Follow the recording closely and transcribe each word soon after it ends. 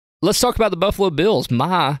Let's talk about the Buffalo Bills,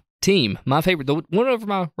 my team, my favorite, the one over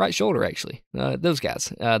my right shoulder, actually. Those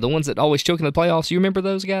guys, the ones that always choke in the playoffs. You remember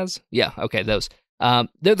those guys? Yeah, okay, those.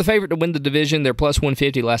 They're the favorite to win the division. They're plus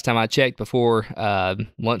 150 last time I checked before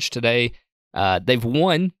lunch today. They've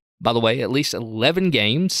won, by the way, at least 11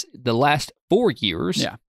 games the last 4 years.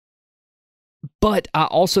 Yeah. But I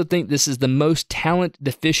also think this is the most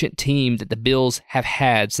talent-deficient team that the Bills have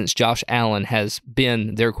had since Josh Allen has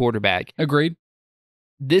been their quarterback. Agreed.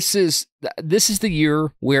 This is the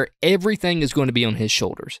year where everything is going to be on his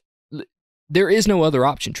shoulders. There is no other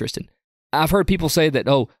option, Tristan. I've heard people say that,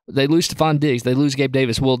 they lose Stephon Diggs, they lose Gabe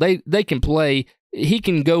Davis. Well, they can play. He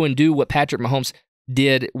can go and do what Patrick Mahomes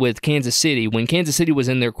did with Kansas City. When Kansas City was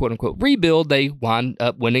in their quote-unquote rebuild, they wound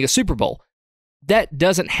up winning a Super Bowl. That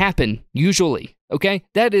doesn't happen usually, okay?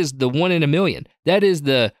 That is the 1 in a million. That is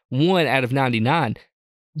the 1 out of 99.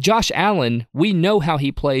 Josh Allen, we know how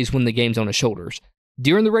he plays when the game's on his shoulders.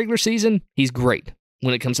 During the regular season, he's great.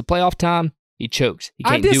 When it comes to playoff time, he chokes. He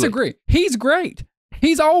can't do it. I disagree. He's great.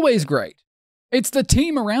 He's always great. It's the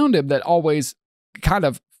team around him that always kind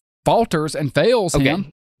of falters and fails him.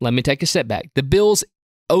 Let me take a step back. The Bills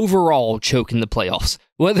overall choke in the playoffs.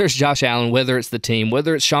 Whether it's Josh Allen, whether it's the team,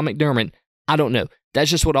 whether it's Sean McDermott, I don't know. That's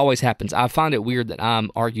just what always happens. I find it weird that I'm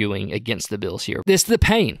arguing against the Bills here. It's the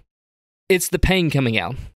pain. It's the pain coming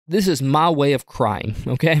out. This is my way of crying,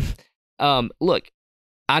 okay? Look,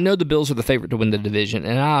 I know the Bills are the favorite to win the division,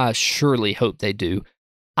 and I surely hope they do.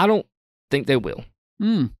 I don't think they will.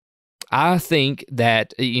 I think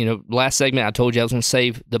that, last segment I told you I was going to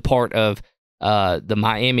save the part of the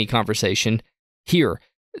Miami conversation here.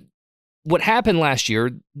 What happened last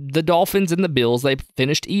year, the Dolphins and the Bills, they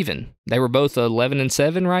finished even. They were both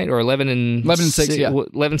 11-7, right? Or 11-6, yeah.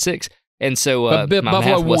 11-6. And so my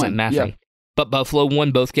Buffalo math wasn't mathing. Yeah. But Buffalo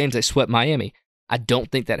won both games. They swept Miami. I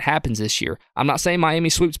don't think that happens this year. I'm not saying Miami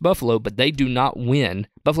sweeps Buffalo, but they do not win.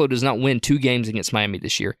 Buffalo does not win 2 games against Miami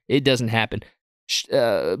this year. It doesn't happen.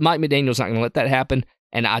 Mike McDaniel's not going to let that happen,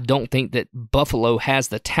 and I don't think that Buffalo has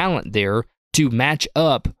the talent there to match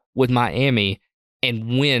up with Miami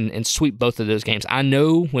and win and sweep both of those games. I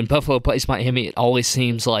know when Buffalo plays Miami, it always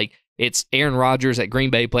seems like it's Aaron Rodgers at Green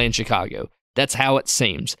Bay playing Chicago. That's how it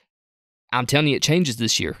seems. I'm telling you, it changes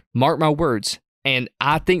this year. Mark my words. And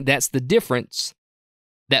I think that's the difference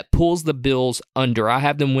that pulls the Bills under. I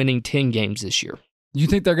have them winning 10 games this year. You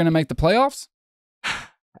think they're going to make the playoffs?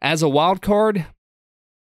 As a wild card,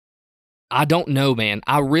 I don't know, man.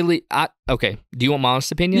 Okay, do you want my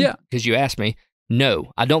honest opinion? Yeah. Because you asked me.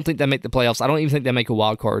 No, I don't think they make the playoffs. I don't even think they make a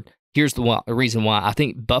wild card. Here's the reason why. I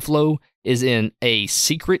think Buffalo is in a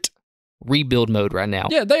secret rebuild mode right now.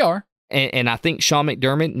 Yeah, they are. And I think Sean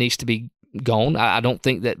McDermott needs to be gone. I don't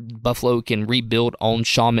think that Buffalo can rebuild on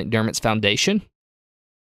Sean McDermott's foundation.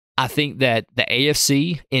 I think that the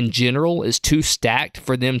AFC in general is too stacked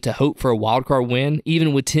for them to hope for a wild card win.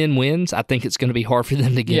 Even with 10 wins, I think it's going to be hard for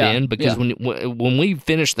them to get in because when we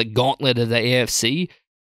finish the gauntlet of the AFC,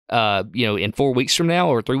 in 4 weeks from now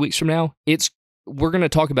or 3 weeks from now, we're going to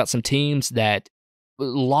talk about some teams that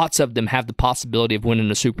lots of them have the possibility of winning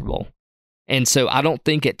the Super Bowl. And so I don't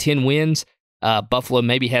think at 10 wins, Buffalo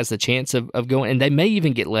maybe has the chance of going, and they may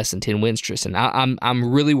even get less than 10 wins, Tristan.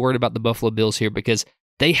 I'm really worried about the Buffalo Bills here because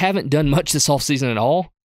they haven't done much this offseason at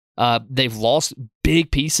all. They've lost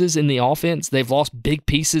big pieces in the offense. They've lost big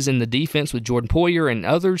pieces in the defense with Jordan Poyer and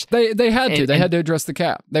others. They had to address the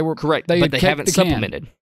cap. They were correct, but they haven't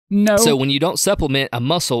supplemented. No. So when you don't supplement a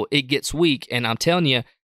muscle, it gets weak, and I'm telling you,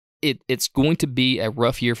 it's going to be a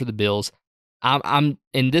rough year for the Bills. And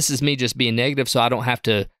this is me just being negative, so I don't have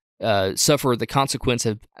to suffer the consequence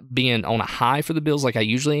of being on a high for the Bills like I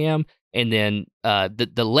usually am. And then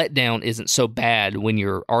the letdown isn't so bad when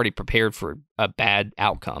you're already prepared for a bad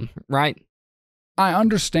outcome, right? I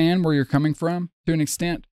understand where you're coming from to an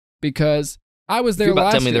extent because I was there You're about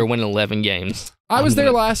last to tell me year. they're winning 11 games. I was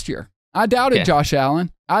there last year. I doubted Josh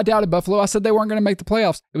Allen. I doubted Buffalo. I said they weren't going to make the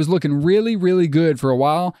playoffs. It was looking really, really good for a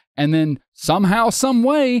while. And then somehow, some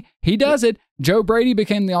way, he does it. Joe Brady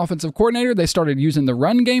became the offensive coordinator. They started using the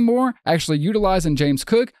run game more, actually utilizing James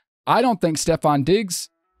Cook. I don't think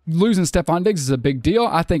losing Stephon Diggs is a big deal.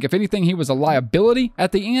 I think, if anything, he was a liability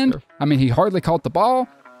at the end. Sure. I mean, he hardly caught the ball.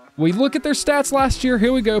 We look at their stats last year.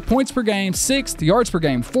 Here we go. Points per game, 6th. Yards per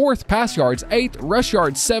game, 4th. Pass yards, 8th. Rush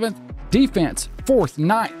yards, 7th. Defense, 4th,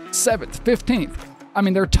 9th, 7th, 15th. I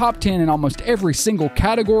mean, they're top 10 in almost every single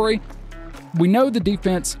category. We know the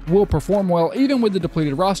defense will perform well, even with the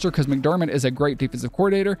depleted roster, because McDermott is a great defensive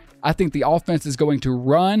coordinator. I think the offense is going to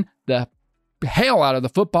run the hell out of the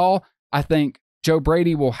football. I think Joe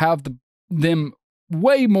Brady will have them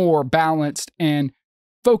way more balanced and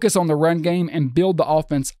focus on the run game and build the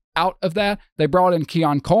offense out of that. They brought in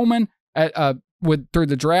Keon Coleman through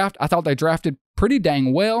the draft. I thought they drafted pretty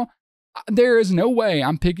dang well. There is no way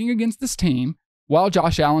I'm picking against this team while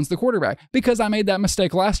Josh Allen's the quarterback because I made that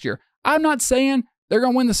mistake last year. I'm not saying they're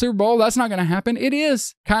going to win the Super Bowl. That's not going to happen. It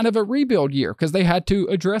is kind of a rebuild year because they had to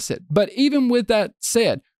address it. But even with that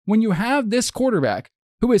said, when you have this quarterback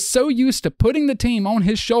who is so used to putting the team on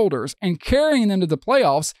his shoulders and carrying them to the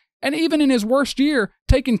playoffs, and even in his worst year,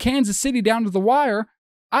 taking Kansas City down to the wire,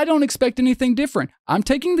 I don't expect anything different. I'm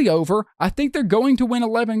taking the over. I think they're going to win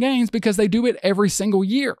 11 games because they do it every single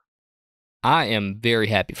year. I am very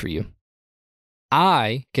happy for you.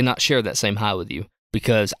 I cannot share that same high with you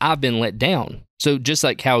because I've been let down. So just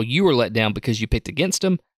like how you were let down because you picked against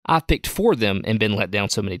them, I've picked for them and been let down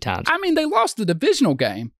so many times. I mean, they lost the divisional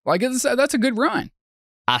game. That's a good run.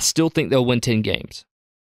 I still think they'll win 10 games.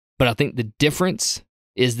 But I think the difference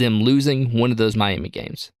is them losing one of those Miami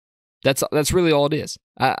games. That's really all it is.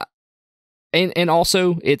 And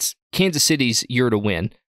also, it's Kansas City's year to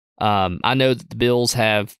win. I know that the Bills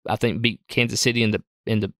have, I think, beat Kansas City in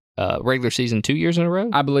the regular season 2 years in a row.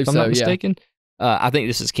 I believe so, if I'm not mistaken. I think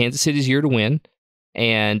this is Kansas City's year to win.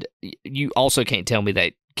 And you also can't tell me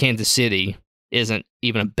that Kansas City isn't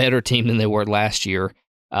even a better team than they were last year.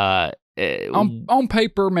 On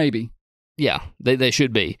paper, maybe. Yeah, they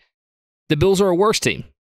should be. The Bills are a worse team.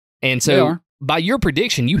 And so, by your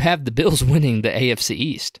prediction, you have the Bills winning the AFC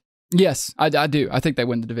East. Yes, I do. I think they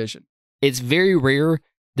win the division. It's very rare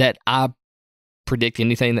that I predict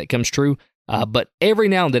anything that comes true, but every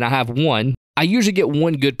now and then I have one. I usually get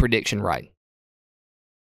one good prediction right.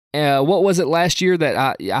 What was it last year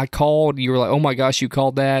that I called? You were like, "Oh my gosh, you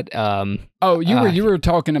called that!" You were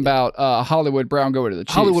talking about Hollywood Brown going to the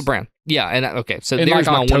Chiefs. Hollywood Brown, yeah. And okay, so there's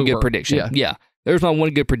my one good prediction. Yeah, there's my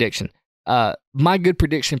one good prediction. My good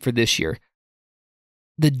prediction for this year: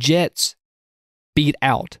 the Jets beat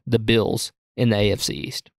out the Bills in the AFC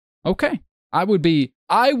East. Okay, I would be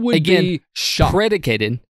shocked.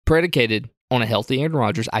 Predicated on a healthy Aaron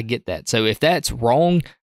Rodgers. I get that. So if that's wrong,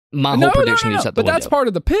 my whole prediction is out the window. But that's part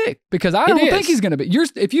of the pick because I don't think he's going to be.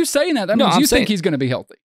 If you're saying that means you think he's going to be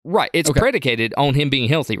healthy. Right. It's predicated on him being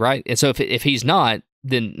healthy, right? And so if he's not,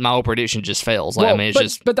 then my whole prediction just fails.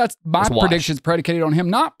 But that's my prediction's predicated on him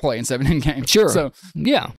not playing 17 games. Sure. So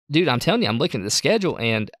yeah, dude, I'm telling you, I'm looking at the schedule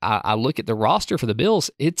and I look at the roster for the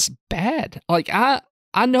Bills. It's bad. Like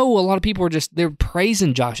I know a lot of people they're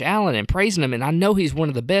praising Josh Allen and praising him, and I know he's one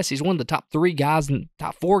of the best. He's one of the top 3 guys and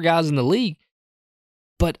top 4 guys in the league.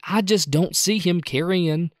 But I just don't see him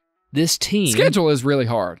carrying this team. Schedule is really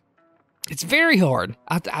hard. It's very hard.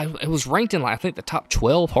 It was ranked in, I think, the top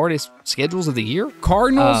 12 hardest schedules of the year.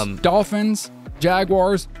 Cardinals, Dolphins,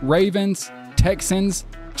 Jaguars, Ravens, Texans,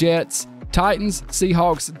 Jets, Titans,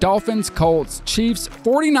 Seahawks, Dolphins, Colts, Chiefs,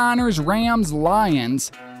 49ers, Rams,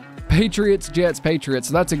 Lions, Patriots, Jets, Patriots.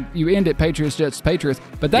 So you end at Patriots, Jets, Patriots.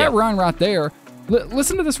 But that run right there,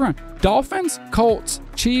 listen to this run. Dolphins, Colts,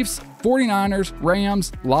 Chiefs, 49ers,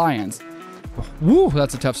 Rams, Lions. Woo,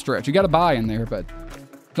 that's a tough stretch. You got to buy in there, but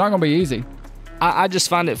it's not going to be easy. I just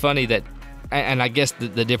find it funny that, and I guess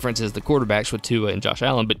the difference is the quarterbacks with Tua and Josh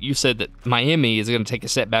Allen, but you said that Miami is going to take a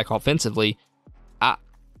step back offensively.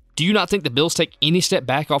 Do you not think the Bills take any step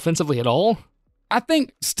back offensively at all? I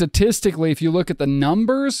think statistically, if you look at the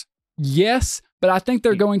numbers, yes, but I think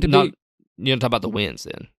they're going to be... You don't talk about the wins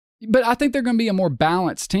then. But I think they're going to be a more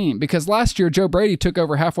balanced team because last year Joe Brady took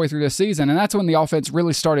over halfway through the season, and that's when the offense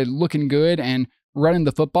really started looking good and running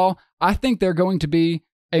the football. I think they're going to be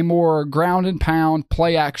a more ground and pound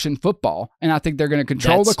play action football, and I think they're going to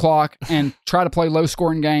control the clock and try to play low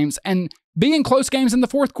scoring games and be in close games in the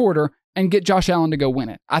fourth quarter and get Josh Allen to go win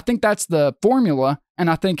it. I think that's the formula, and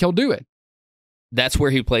I think he'll do it. That's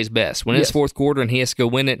where he plays best. When it's fourth quarter and he has to go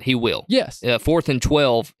win it, he will. Yes. 4th and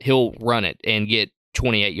 12, he'll run it and get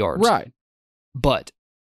 28 yards. Right. But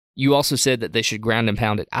you also said that they should ground and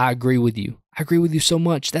pound it. I agree with you. I agree with you so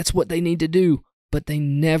much. That's what they need to do. But they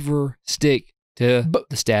never stick to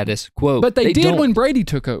the status quo. But they did when Brady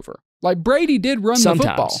took over. Like, Brady did run the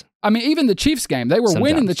football. I mean, even the Chiefs game, they were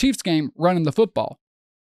winning the Chiefs game running the football.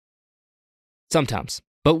 Sometimes.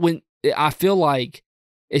 But when I feel like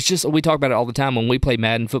it's just, we talk about it all the time when we play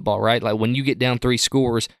Madden football, right? Like when you get down 3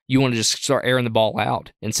 scores, you want to just start airing the ball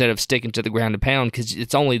out instead of sticking to the ground and pound because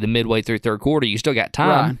it's only the midway through third quarter. You still got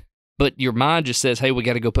time, right. But your mind just says, hey, we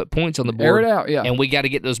got to go put points on the board. Air it out, yeah. And we got to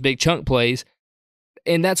get those big chunk plays.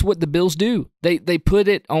 And that's what the Bills do. They put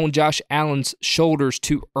it on Josh Allen's shoulders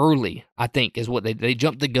too early, I think, is what they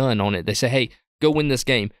jumped the gun on it. They say, hey, go win this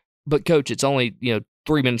game. But, Coach, it's only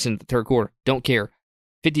 3 minutes into the third quarter. Don't care.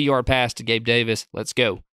 50-yard pass to Gabe Davis. Let's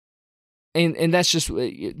go. And that's just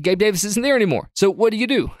Gabe Davis isn't there anymore. So what do you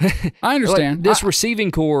do? I understand. Like, this receiving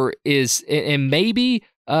core is, and maybe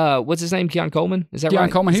what's his name? Keon Coleman? Is that right? Keon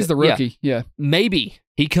Coleman. He's the rookie. Yeah. Maybe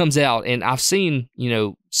he comes out, and I've seen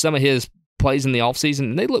some of his plays in the offseason,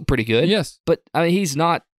 and they look pretty good. Yes. But I mean, he's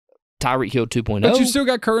not Tyreek Hill 2.0. But you still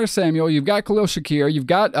got Curtis Samuel. You've got Khalil Shakir. You've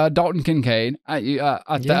got Dalton Kincaid. I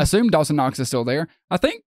assume Dawson Knox is still there. I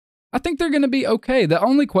think they're going to be okay. The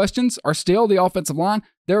only questions are still the offensive line.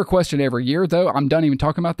 They're a question every year, though. I'm done even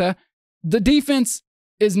talking about that. The defense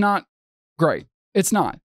is not great. It's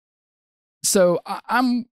not. So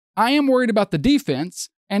I am worried about the defense.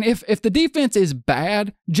 And if the defense is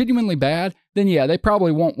bad, genuinely bad, then yeah, they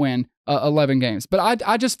probably won't win 11 games. But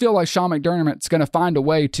I just feel like Sean McDermott's going to find a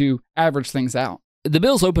way to average things out. The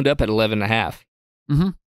Bills opened up at 11.5. Mm-hmm.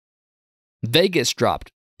 Vegas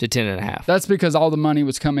dropped to 10.5. That's because all the money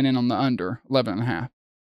was coming in on the under 11.5.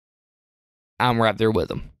 I'm right there with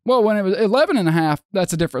them. Well, when it was 11.5,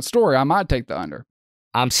 that's a different story. I might take the under.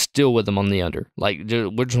 I'm still with them on the under. Like,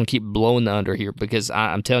 we're just going to keep blowing the under here because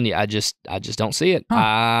I'm telling you, I just don't see it.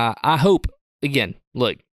 Huh. I hope, again,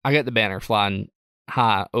 look, I got the banner flying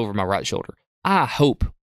high over my right shoulder. I hope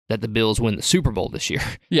that the Bills win the Super Bowl this year.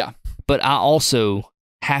 Yeah. But I also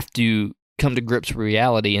have to come to grips with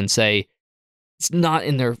reality and say, it's not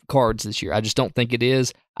in their cards this year. I just don't think it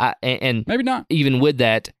is. And maybe not. Even with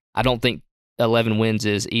that, I don't think 11 wins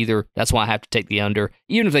is either. That's why I have to take the under.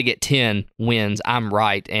 Even if they get 10 wins, I'm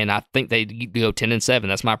right, and I think they go 10-7.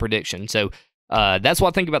 That's my prediction. So that's what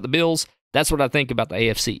I think about the Bills. That's what I think about the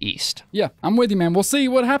AFC East. Yeah, I'm with you, man. We'll see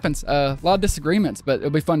what happens. A lot of disagreements, but it'll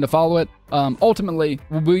be fun to follow it. Ultimately,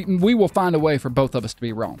 we will find a way for both of us to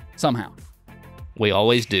be wrong somehow. We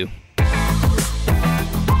always do.